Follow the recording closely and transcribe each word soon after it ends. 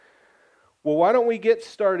Well, why don't we get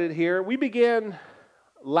started here? We began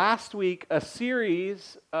last week a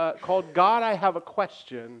series called God, I Have a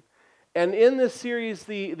Question. And in this series,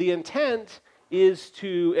 the intent is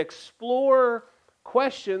to explore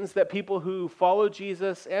questions that people who follow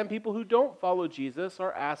Jesus and people who don't follow Jesus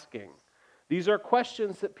are asking. These are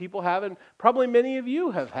questions that people have, and probably many of you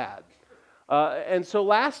have had. And so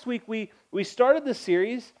last week we started the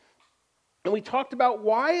series, and we talked about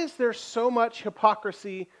why is there so much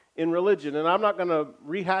hypocrisy in religion. And I'm not going to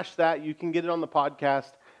rehash that. You can get it on the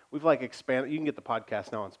podcast. We've expanded. You can get the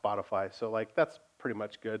podcast now on Spotify. So that's pretty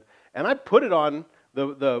much good. And I put it on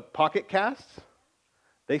the Pocket Casts.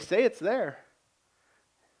 They say it's there.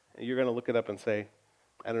 And you're going to look it up and say,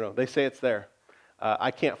 I don't know. They say it's there.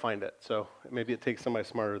 I can't find it. So maybe it takes somebody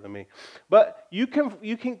smarter than me. But you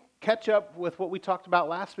can catch up with what we talked about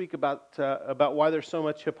last week about why there's so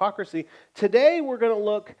much hypocrisy. Today we're going to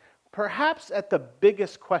look perhaps at the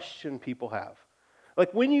biggest question people have.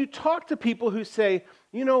 Like when you talk to people who say,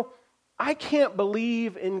 I can't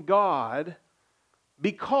believe in God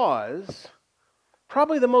because,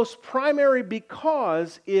 probably the most primary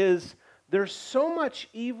because is there's so much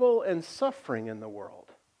evil and suffering in the world.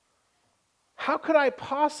 How could I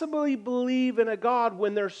possibly believe in a God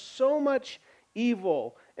when there's so much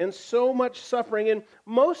evil and so much suffering? And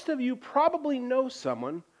most of you probably know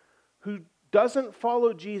someone who doesn't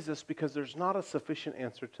follow Jesus because there's not a sufficient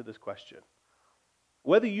answer to this question.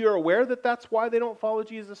 Whether you're aware that that's why they don't follow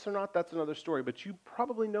Jesus or not, that's another story. But you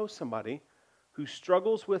probably know somebody who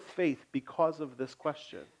struggles with faith because of this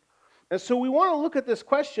question. And so we want to look at this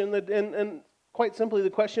question, and quite simply the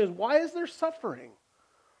question is, why is there suffering?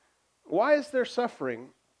 Why is there suffering?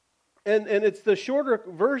 And it's the shorter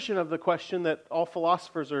version of the question that all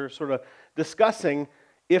philosophers are sort of discussing.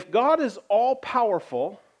 If God is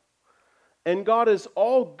all-powerful and God is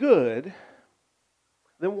all good,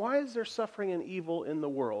 then why is there suffering and evil in the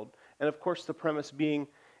world? And of course the premise being,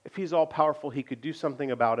 if he's all-powerful, he could do something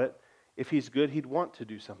about it. If he's good, he'd want to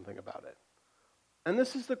do something about it. And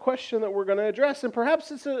this is the question that we're going to address. And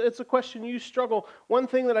perhaps it's a question you struggle. One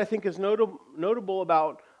thing that I think is notable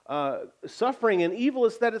about suffering and evil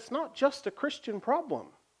is that it's not just a Christian problem.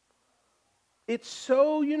 It's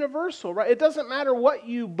so universal, right? It doesn't matter what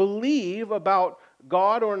you believe about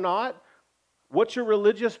God or not, what your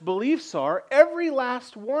religious beliefs are. Every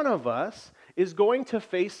last one of us is going to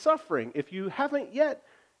face suffering. If you haven't yet,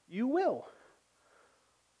 you will.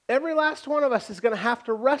 Every last one of us is going to have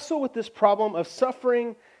to wrestle with this problem of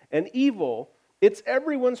suffering and evil. It's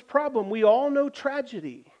everyone's problem. We all know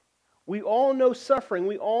tragedy. We all know suffering.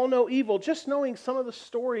 We all know evil. Just knowing some of the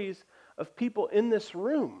stories of people in this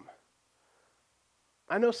room.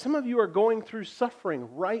 I know some of you are going through suffering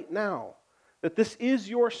right now. That this is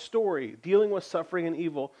your story, dealing with suffering and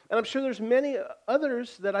evil. And I'm sure there's many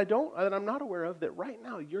others that I'm not aware of that right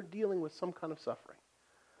now you're dealing with some kind of suffering.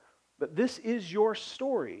 But this is your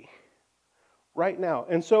story right now.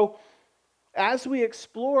 And so as we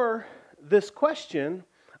explore this question,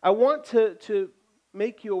 I want to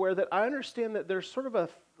make you aware that I understand that there's sort of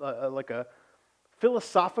a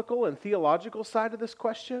philosophical and theological side of this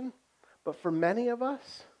question. But for many of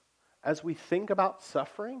us, as we think about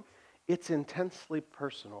suffering, it's intensely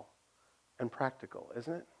personal and practical,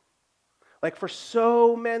 isn't it? Like for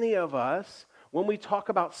so many of us, when we talk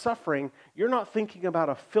about suffering, you're not thinking about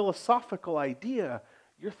a philosophical idea,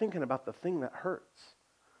 you're thinking about the thing that hurts.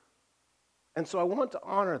 And so I want to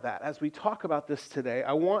honor that. As we talk about this today,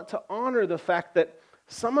 I want to honor the fact that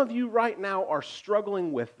some of you right now are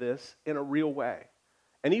struggling with this in a real way.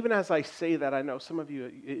 And even as I say that, I know some of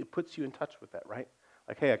you, it puts you in touch with that, right?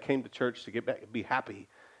 Like, hey, I came to church to get back, be happy.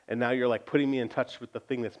 And now you're putting me in touch with the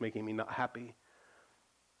thing that's making me not happy.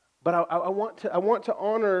 But I want to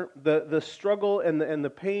honor the struggle and the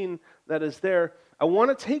pain that is there. I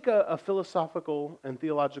want to take a philosophical and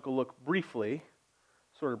theological look briefly,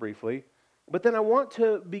 but then I want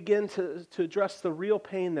to begin to address the real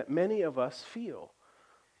pain that many of us feel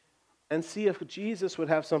and see if Jesus would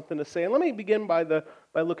have something to say. And let me begin by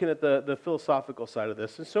looking at the philosophical side of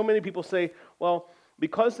this. And so many people say, well,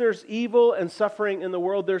 because there's evil and suffering in the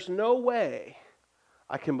world, there's no way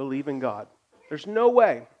I can believe in God. There's no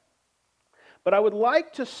way. But I would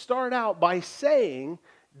like to start out by saying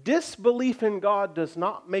disbelief in God does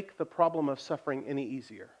not make the problem of suffering any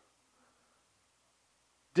easier.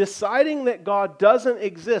 Deciding that God doesn't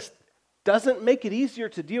exist doesn't make it easier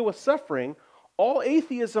to deal with suffering. All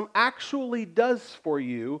atheism actually does for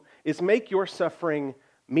you is make your suffering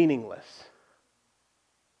meaningless.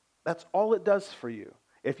 That's all it does for you.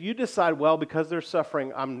 If you decide, well, because there's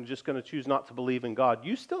suffering, I'm just going to choose not to believe in God,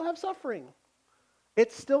 you still have suffering.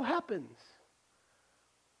 It still happens.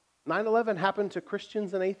 9/11 happened to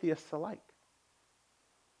Christians and atheists alike.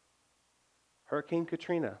 Hurricane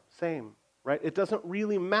Katrina, same, right? It doesn't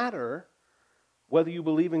really matter whether you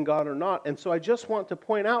believe in God or not. And so I just want to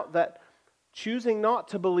point out that choosing not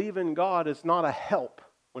to believe in God is not a help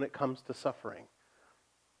when it comes to suffering.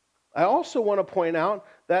 I also want to point out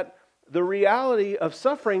that the reality of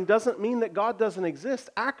suffering doesn't mean that God doesn't exist.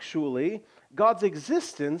 Actually, God's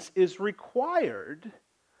existence is required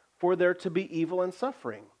for there to be evil and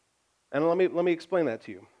suffering. And let me explain that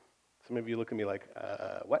to you. Some of you look at me like,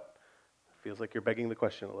 what? Feels like you're begging the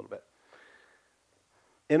question a little bit.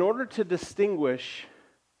 In order to distinguish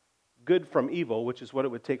good from evil, which is what it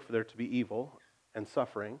would take for there to be evil and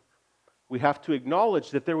suffering, we have to acknowledge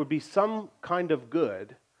that there would be some kind of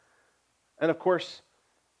good. And of course,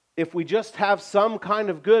 if we just have some kind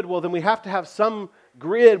of good, well, then we have to have some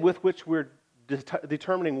grid with which we're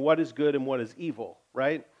determining what is good and what is evil,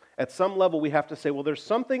 right? At some level, we have to say, well, there's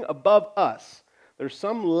something above us. There's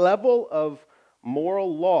some level of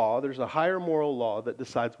moral law, there's a higher moral law that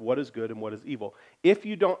decides what is good and what is evil. If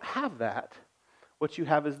you don't have that, what you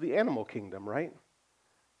have is the animal kingdom, right?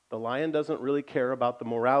 The lion doesn't really care about the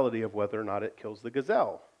morality of whether or not it kills the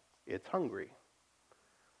gazelle. It's hungry.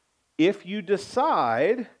 If you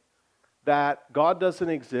decide that God doesn't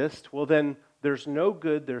exist, well then there's no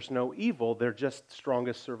good, there's no evil, they're just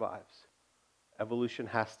strongest survives. Evolution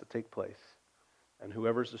has to take place. And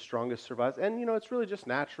whoever's the strongest survives. And it's really just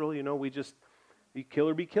natural, you kill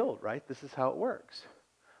or be killed, right? This is how it works.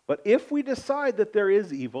 But if we decide that there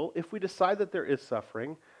is evil, if we decide that there is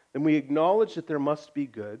suffering, then we acknowledge that there must be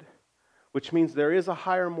good, which means there is a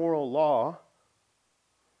higher moral law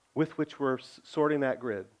with which we're sorting that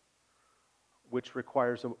grid, which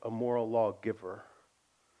requires a moral law giver.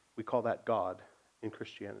 We call that God in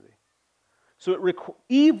Christianity. So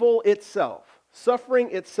evil itself,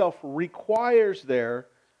 suffering itself requires there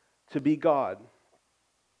to be God.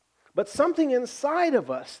 But something inside of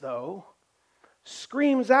us, though,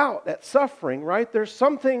 screams out at suffering, right? There's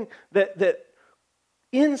something that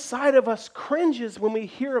inside of us cringes when we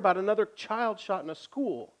hear about another child shot in a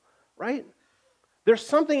school, right? There's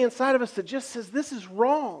something inside of us that just says, this is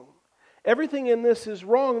wrong. Everything in this is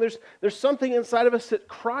wrong. There's something inside of us that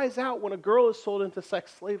cries out when a girl is sold into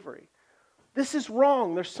sex slavery. This is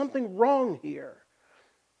wrong. There's something wrong here.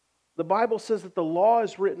 The Bible says that the law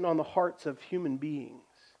is written on the hearts of human beings.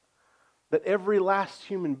 That every last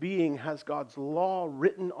human being has God's law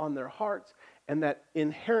written on their hearts, and that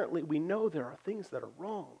inherently we know there are things that are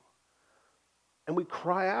wrong. And we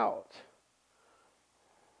cry out.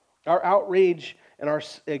 Our outrage and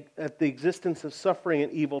at the existence of suffering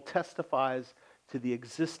and evil testifies to the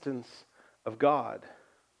existence of God.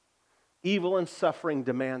 Evil and suffering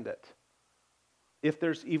demand it. If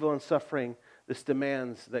there's evil and suffering, this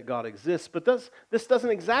demands that God exists. But this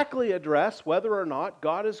doesn't exactly address whether or not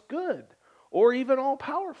God is good or even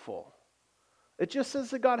all-powerful. It just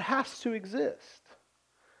says that God has to exist.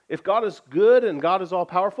 If God is good and God is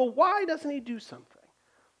all-powerful, why doesn't He do something?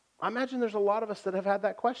 I imagine there's a lot of us that have had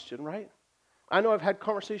that question, right? I know I've had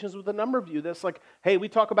conversations with a number of you that's like, hey, we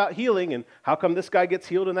talk about healing, and how come this guy gets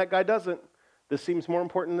healed and that guy doesn't? This seems more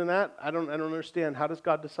important than that. I don't understand. How does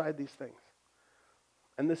God decide these things?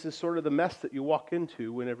 And this is sort of the mess that you walk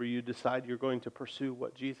into whenever you decide you're going to pursue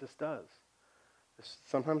what Jesus does.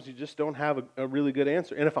 Sometimes you just don't have a really good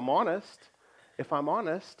answer. And if I'm honest,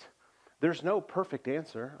 there's no perfect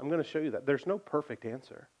answer. I'm going to show you that. There's no perfect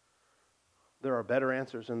answer. There are better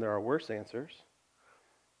answers and there are worse answers.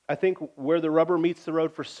 I think where the rubber meets the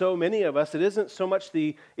road for so many of us, it isn't so much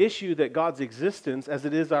the issue that God's existence as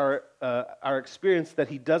it is our experience that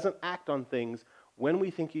He doesn't act on things when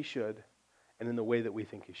we think He should and in the way that we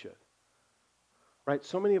think He should. Right?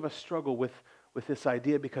 So many of us struggle with this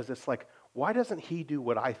idea because it's like, why doesn't He do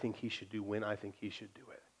what I think He should do when I think He should do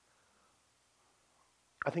it?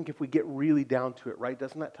 I think if we get really down to it, right,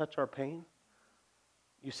 doesn't that touch our pain?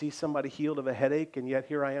 You see somebody healed of a headache, and yet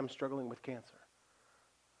here I am struggling with cancer.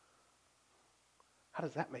 How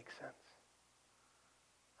does that make sense?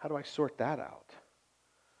 How do I sort that out?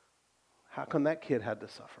 How come that kid had to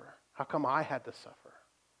suffer? How come I had to suffer?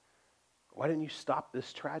 Why didn't you stop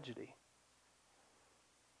this tragedy?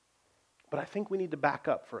 But I think we need to back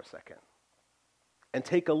up for a second and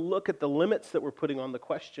take a look at the limits that we're putting on the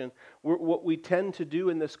question. What we tend to do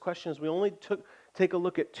in this question is we only take a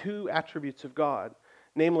look at two attributes of God.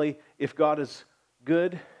 Namely, if God is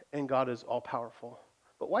good and God is all-powerful.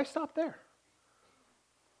 But why stop there?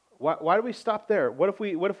 Why do we stop there? What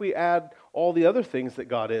if we add all the other things that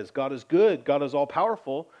God is? God is good, God is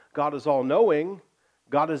all-powerful, God is all-knowing,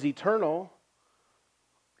 God is eternal.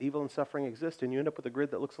 Evil and suffering exist, and you end up with a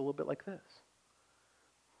grid that looks a little bit like this.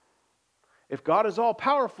 If God is all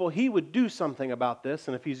powerful, he would do something about this.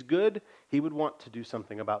 And if he's good, he would want to do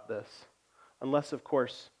something about this. Unless, of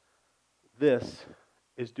course, this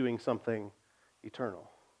is doing something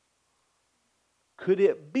eternal. Could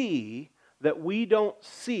it be that we don't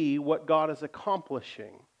see what God is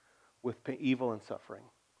accomplishing with evil and suffering?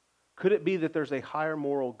 Could it be that there's a higher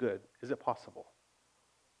moral good? Is it possible?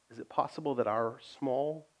 Is it possible that our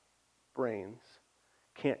small brains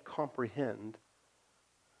can't comprehend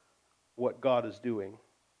what God is doing?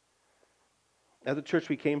 At the church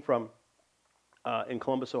we came from in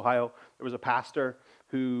Columbus, Ohio, there was a pastor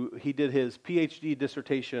who he did his PhD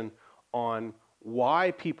dissertation on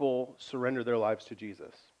why people surrender their lives to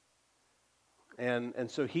Jesus. And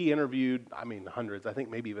so he interviewed, hundreds, I think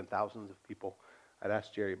maybe even thousands of people. I'd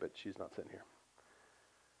ask Jerry, but she's not sitting here.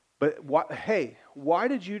 But why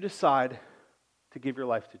did you decide to give your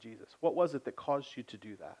life to Jesus? What was it that caused you to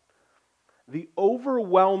do that? The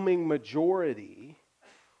overwhelming majority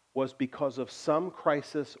was because of some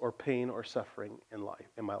crisis or pain or suffering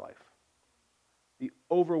in my life. The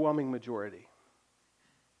overwhelming majority.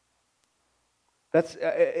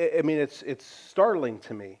 It's startling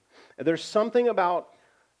to me. There's something about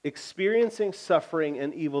experiencing suffering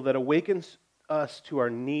and evil that awakens us to our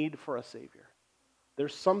need for a Savior.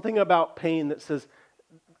 There's something about pain that says,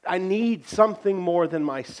 I need something more than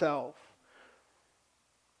myself.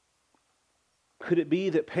 Could it be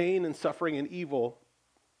that pain and suffering and evil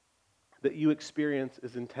that you experience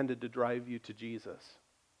is intended to drive you to Jesus?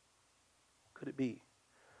 Could it be?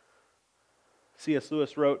 C.S.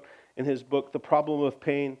 Lewis wrote in his book, The Problem of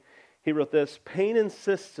Pain, he wrote this: pain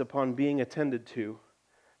insists upon being attended to.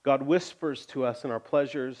 God whispers to us in our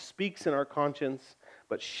pleasures, speaks in our conscience,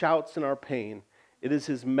 but shouts in our pain. It is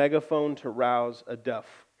his megaphone to rouse a deaf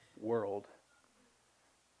world.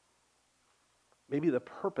 Maybe the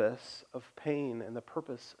purpose of pain and the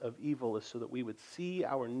purpose of evil is so that we would see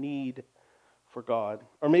our need for God.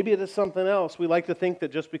 Or maybe it is something else. We like to think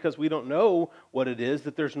that just because we don't know what it is,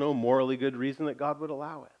 that there's no morally good reason that God would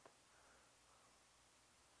allow it.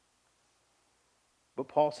 But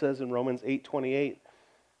Paul says in Romans 8:28,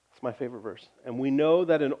 it's my favorite verse, and we know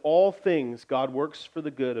that in all things God works for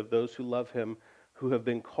the good of those who love him, who have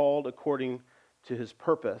been called according to his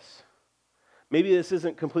purpose. Maybe this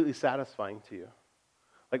isn't completely satisfying to you.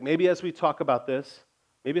 Like maybe as we talk about this,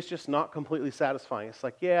 maybe it's just not completely satisfying. It's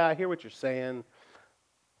like, yeah, I hear what you're saying.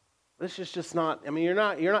 This is just not, you're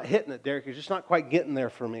not hitting it, Derek. You're just not quite getting there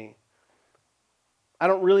for me. I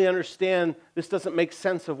don't really understand. This doesn't make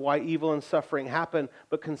sense of why evil and suffering happen,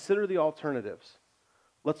 but consider the alternatives.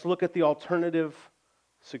 Let's look at the alternative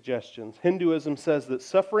suggestions. Hinduism says that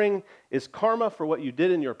suffering is karma for what you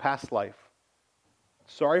did in your past life.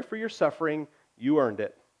 Sorry for your suffering. You earned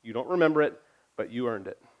it. You don't remember it, but you earned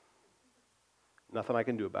it. Nothing I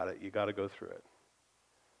can do about it. You got to go through it.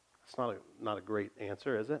 It's not a great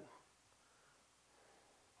answer, is it?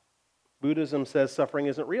 Buddhism says suffering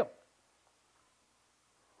isn't real.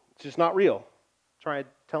 It's just not real. Try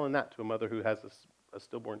telling that to a mother who has a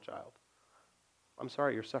stillborn child. I'm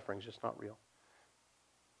sorry, your suffering is just not real.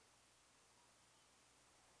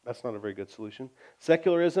 That's not a very good solution.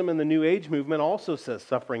 Secularism and the New Age movement also says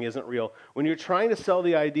suffering isn't real. When you're trying to sell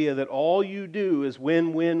the idea that all you do is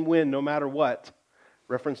win, win, win, no matter what,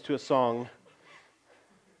 reference to a song.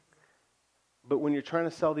 But when you're trying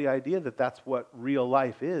to sell the idea that that's what real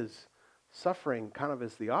life is, suffering kind of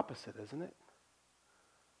is the opposite, isn't it?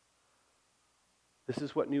 This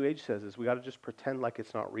is what New Age says, is we got to just pretend like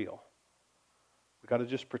it's not real. We got to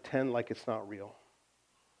just pretend like it's not real.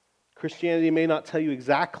 Christianity may not tell you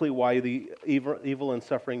exactly why the evil and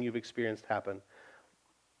suffering you've experienced happen,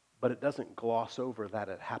 but it doesn't gloss over that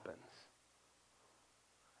it happens.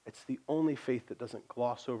 It's the only faith that doesn't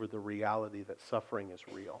gloss over the reality that suffering is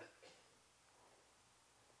real.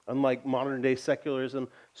 Unlike modern-day secularism,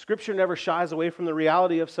 Scripture never shies away from the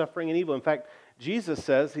reality of suffering and evil. In fact, Jesus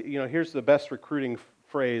says, here's the best recruiting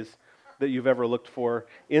phrase that you've ever looked for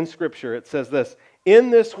in Scripture. It says this: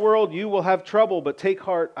 in this world you will have trouble, but take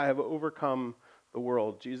heart, I have overcome the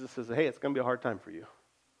world. Jesus says, hey, it's going to be a hard time for you.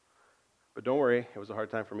 But don't worry, it was a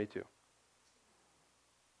hard time for me too.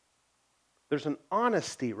 There's an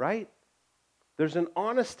honesty, right? There's an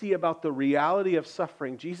honesty about the reality of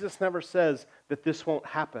suffering. Jesus never says that this won't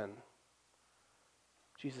happen.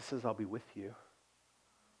 Jesus says, I'll be with you.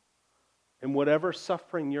 And whatever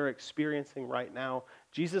suffering you're experiencing right now,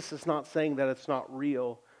 Jesus is not saying that it's not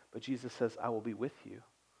real, but Jesus says, I will be with you.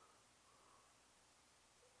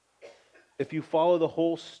 if you follow the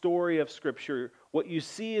whole story of Scripture, what you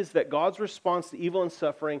see is that God's response to evil and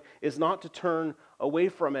suffering is not to turn away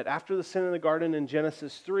from it. After the sin in the garden in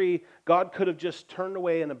Genesis 3, God could have just turned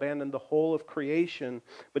away and abandoned the whole of creation,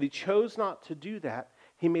 but he chose not to do that.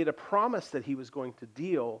 He made a promise that he was going to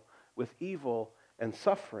deal with evil and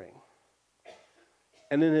suffering.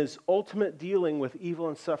 And in his ultimate dealing with evil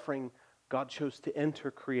and suffering, God chose to enter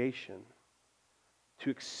creation, to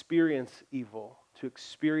experience evil, to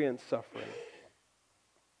experience suffering,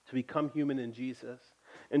 to become human in Jesus.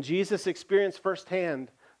 And Jesus experienced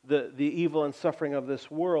firsthand the evil and suffering of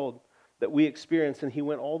this world that we experience, and he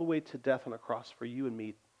went all the way to death on a cross for you and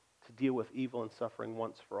me to deal with evil and suffering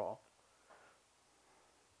once for all.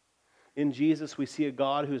 In Jesus, we see a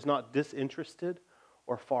God who is not disinterested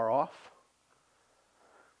or far off.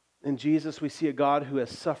 In Jesus, we see a God who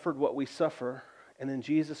has suffered what we suffer. And in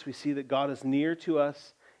Jesus, we see that God is near to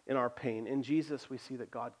us in our pain. In Jesus, we see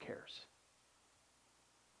that God cares.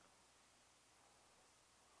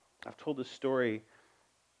 I've told this story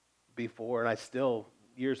before, and I still,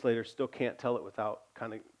 years later, still can't tell it without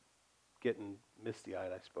kind of getting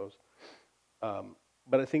misty-eyed, I suppose.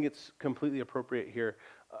 But I think it's completely appropriate here.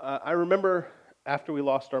 I remember after we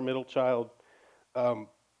lost our middle child,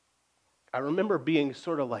 I remember being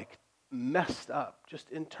sort of like messed up, just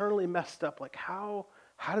internally messed up. Like, how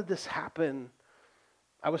did this happen?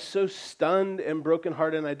 I was so stunned and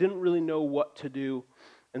brokenhearted, and I didn't really know what to do.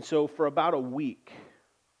 And so for about a week,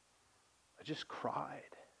 I just cried.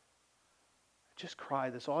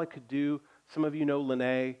 That's all I could do. Some of you know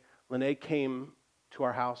Lene. Lene came to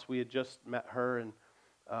our house. We had just met her, and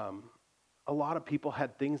a lot of people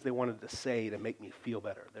had things they wanted to say to make me feel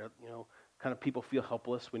better. They're, kind of people feel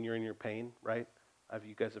helpless when you're in your pain, right?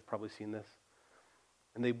 You guys have probably seen this.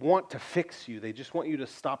 And they want to fix you. They just want you to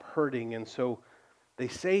stop hurting. And so they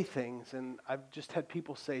say things, and I've just had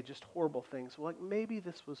people say just horrible things. Well, like, maybe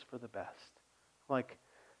this was for the best. Like,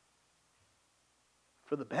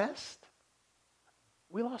 for the best?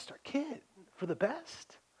 We lost our kid. For the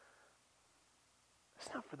best?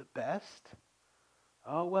 It's not for the best.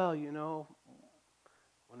 Oh, well,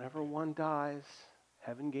 whenever one dies,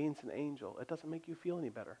 heaven gains an angel. It doesn't make you feel any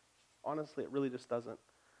better. Honestly, it really just doesn't.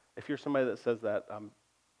 If you're somebody that says that, I'm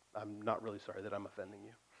not really sorry that I'm offending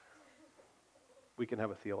you. We can have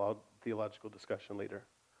a theological discussion later.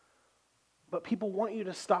 But people want you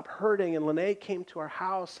to stop hurting. And Lene came to our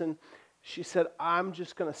house, and she said, I'm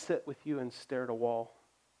just going to sit with you and stare at a wall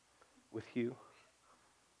with you.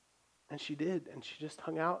 And she did. And she just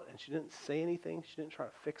hung out, and she didn't say anything. She didn't try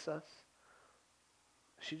to fix us.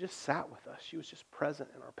 She just sat with us. She was just present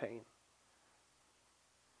in our pain.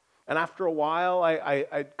 And after a while,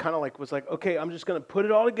 I kind of was like, okay, I'm just going to put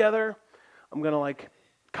it all together. I'm going to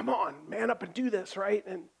come on, man up and do this, right?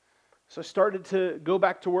 And so I started to go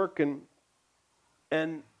back to work, and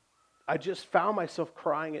I just found myself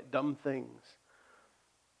crying at dumb things.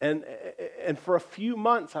 And for a few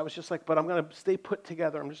months, I was just like, but I'm going to stay put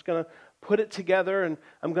together. I'm just going to put it together, and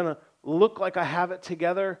I'm going to look like I have it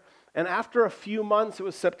together. And after a few months, it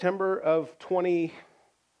was September of 2012,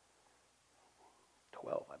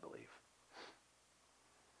 I believe.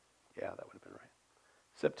 Yeah, that would have been right.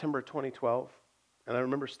 September 2012. And I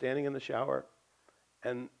remember standing in the shower,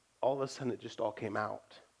 and all of a sudden it just all came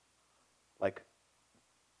out. Like,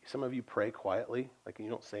 some of you pray quietly, like you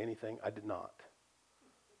don't say anything. I did not.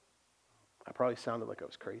 I probably sounded like I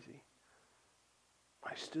was crazy.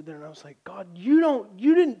 I stood there and I was like, God, you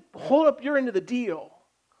didn't hold up your end of the deal.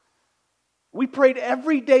 We prayed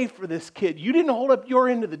every day for this kid. You didn't hold up your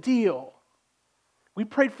end of the deal. We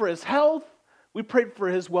prayed for his health. We prayed for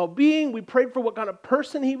his well-being. We prayed for what kind of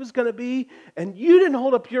person he was going to be. And you didn't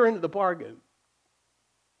hold up your end of the bargain.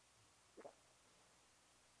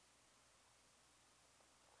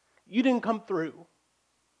 You didn't come through.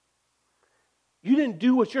 You didn't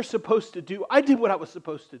do what you're supposed to do. I did what I was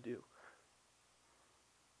supposed to do.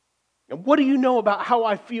 And what do you know about how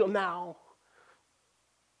I feel now?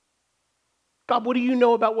 God, what do you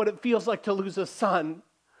know about what it feels like to lose a son?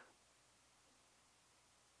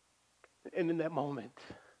 And in that moment,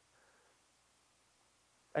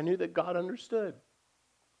 I knew that God understood.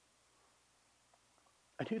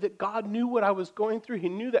 I knew that God knew what I was going through. He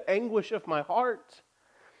knew the anguish of my heart.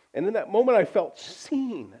 And in that moment, I felt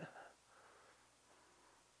seen.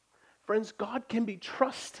 Friends, God can be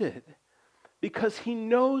trusted because He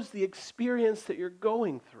knows the experience that you're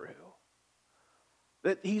going through.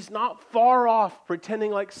 That He's not far off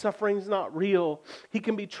pretending like suffering's not real. He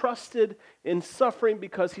can be trusted in suffering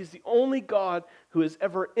because He's the only God who has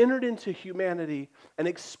ever entered into humanity and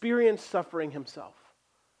experienced suffering Himself.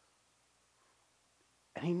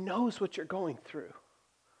 And He knows what you're going through.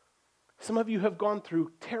 Some of you have gone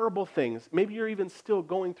through terrible things. Maybe you're even still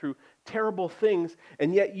going through terrible things,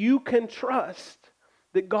 and yet you can trust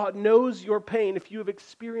that God knows your pain. If you have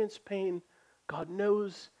experienced pain, God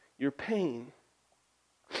knows your pain.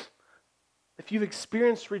 If you've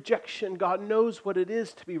experienced rejection, God knows what it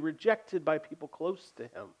is to be rejected by people close to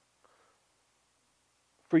Him.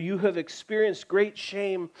 For you have experienced great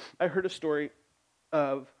shame. I heard a story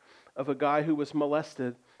of a guy who was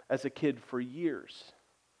molested as a kid for years.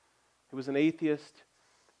 He was an atheist,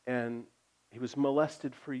 and he was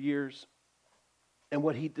molested for years. And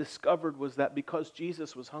what he discovered was that because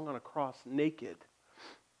Jesus was hung on a cross naked,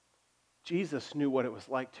 Jesus knew what it was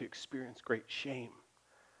like to experience great shame.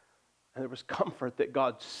 And there was comfort that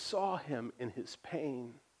God saw him in his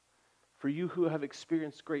pain. For you who have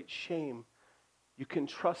experienced great shame, you can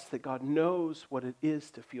trust that God knows what it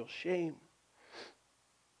is to feel shame.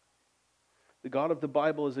 The God of the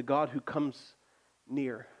Bible is a God who comes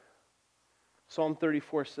near. Psalm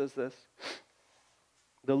 34 says this: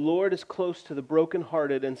 "The Lord is close to the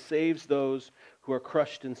brokenhearted and saves those who are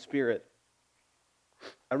crushed in spirit."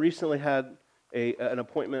 I recently had an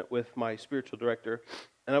appointment with my spiritual director,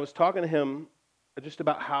 and I was talking to him just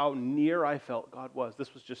about how near I felt God was.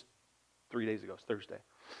 This was just 3 days ago, it was Thursday.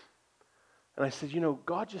 And I said,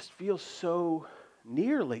 God just feels so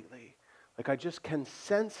near lately. Like I just can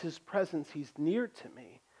sense His presence. He's near to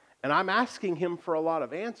me. And I'm asking Him for a lot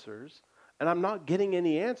of answers, and I'm not getting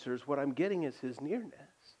any answers. What I'm getting is His nearness.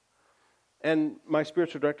 And my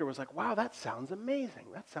spiritual director was like, wow, that sounds amazing.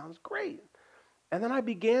 That sounds great. And then I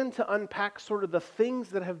began to unpack sort of the things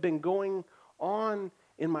that have been going on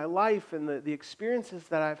in my life and the experiences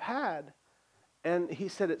that I've had. And he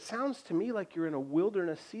said, it sounds to me like you're in a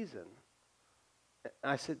wilderness season.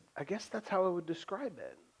 And I said, I guess that's how I would describe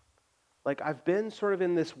it. Like I've been sort of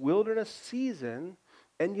in this wilderness season,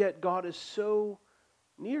 and yet God is so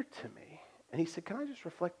near to me. And he said, can I just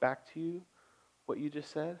reflect back to you what you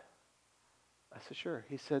just said? I said, sure.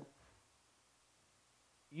 He said,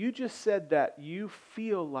 you just said that you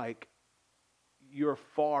feel like you're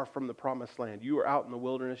far from the promised land. You are out in the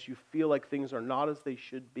wilderness. You feel like things are not as they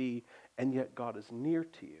should be, and yet God is near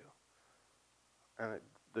to you. And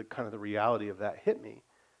the kind of the reality of that hit me.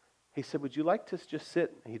 He said, would you like to just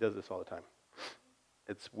sit? He does this all the time.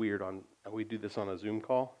 It's weird. We do this on a Zoom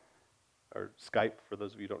call, or Skype, for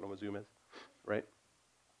those of you who don't know what Zoom is, right?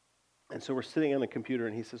 And so we're sitting on the computer,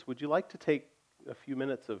 and he says, would you like to take a few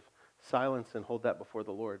minutes of silence and hold that before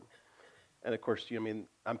the Lord? And of course,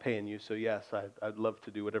 I'm paying you, so yes, I'd love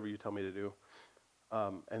to do whatever you tell me to do.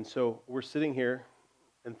 And so we're sitting here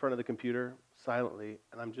in front of the computer silently,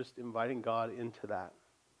 and I'm just inviting God into that.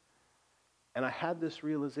 And I had this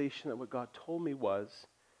realization that what God told me was,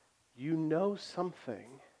 you know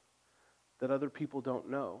something that other people don't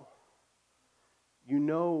know. You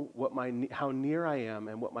know how near I am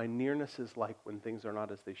and what my nearness is like when things are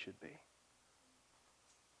not as they should be.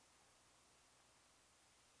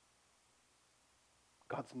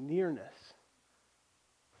 God's nearness.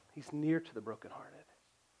 He's near to the brokenhearted.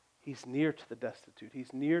 He's near to the destitute.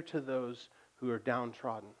 He's near to those who are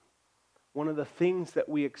downtrodden. One of the things that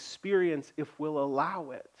we experience, if we'll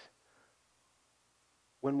allow it,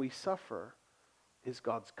 when we suffer, is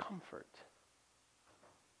God's comfort.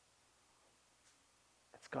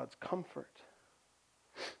 It's God's comfort.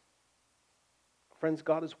 Friends,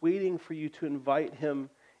 God is waiting for you to invite Him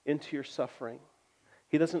into your suffering.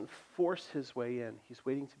 He doesn't force His way in. He's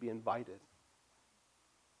waiting to be invited.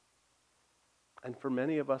 And for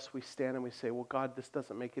many of us, we stand and we say, well, God, this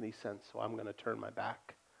doesn't make any sense, so I'm going to turn my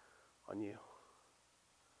back on you.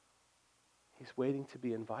 He's waiting to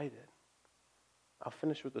be invited. I'll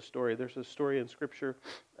finish with a story. There's a story in Scripture.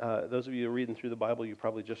 Those of you who are reading through the Bible, you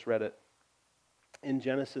probably just read it. In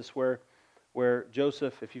Genesis, where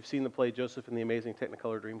Joseph, if you've seen the play Joseph and the Amazing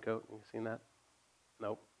Technicolor Dreamcoat, you seen that?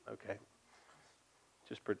 Nope. Okay.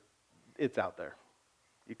 It's out there.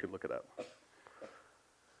 You can look it up.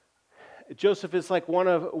 Joseph is like one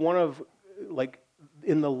of like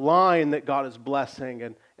in the line that God is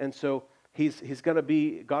blessing, and so he's going to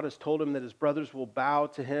be. God has told him that his brothers will bow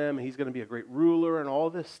to him. He's going to be a great ruler and all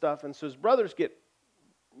this stuff, and so his brothers get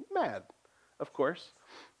mad, of course,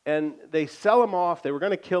 and they sell him off. They were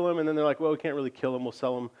going to kill him, and then they're like, well, we can't really kill him. We'll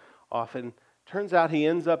sell him off, and turns out he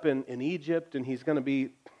ends up in Egypt, and he's going to be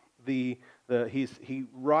he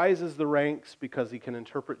rises the ranks because he can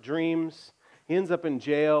interpret dreams. He ends up in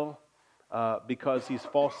jail because he's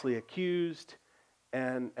falsely accused.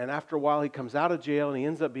 And after a while, he comes out of jail, and he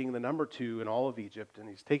ends up being the number 2 in all of Egypt. And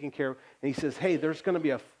he's taking care of, and he says, hey, there's going to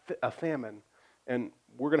be a famine. And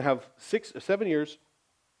we're going to have 6 or 7 years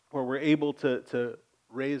where we're able to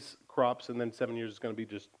raise crops, and then 7 years is going to be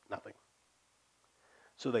just nothing.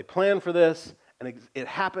 So they plan for this, and it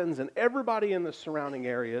happens, and everybody in the surrounding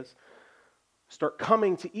areas start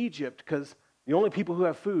coming to Egypt because the only people who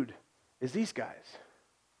have food is these guys.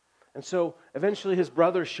 And so eventually his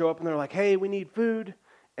brothers show up and they're like, hey, we need food.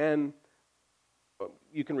 And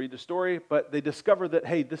you can read the story, but they discover that,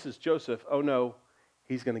 hey, this is Joseph. Oh no,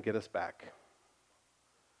 he's going to get us back.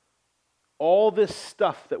 All this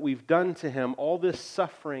stuff that we've done to him, all this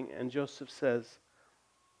suffering, and Joseph says,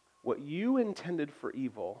 what you intended for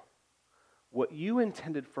evil, what you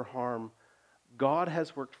intended for harm, God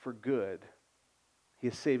has worked for good. He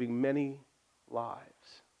is saving many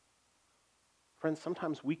lives. Friends,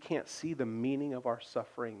 sometimes we can't see the meaning of our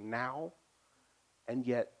suffering now, and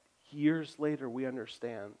yet years later we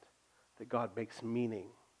understand that God makes meaning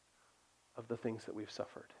of the things that we've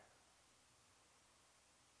suffered.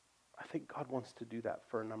 I think God wants to do that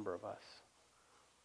for a number of us.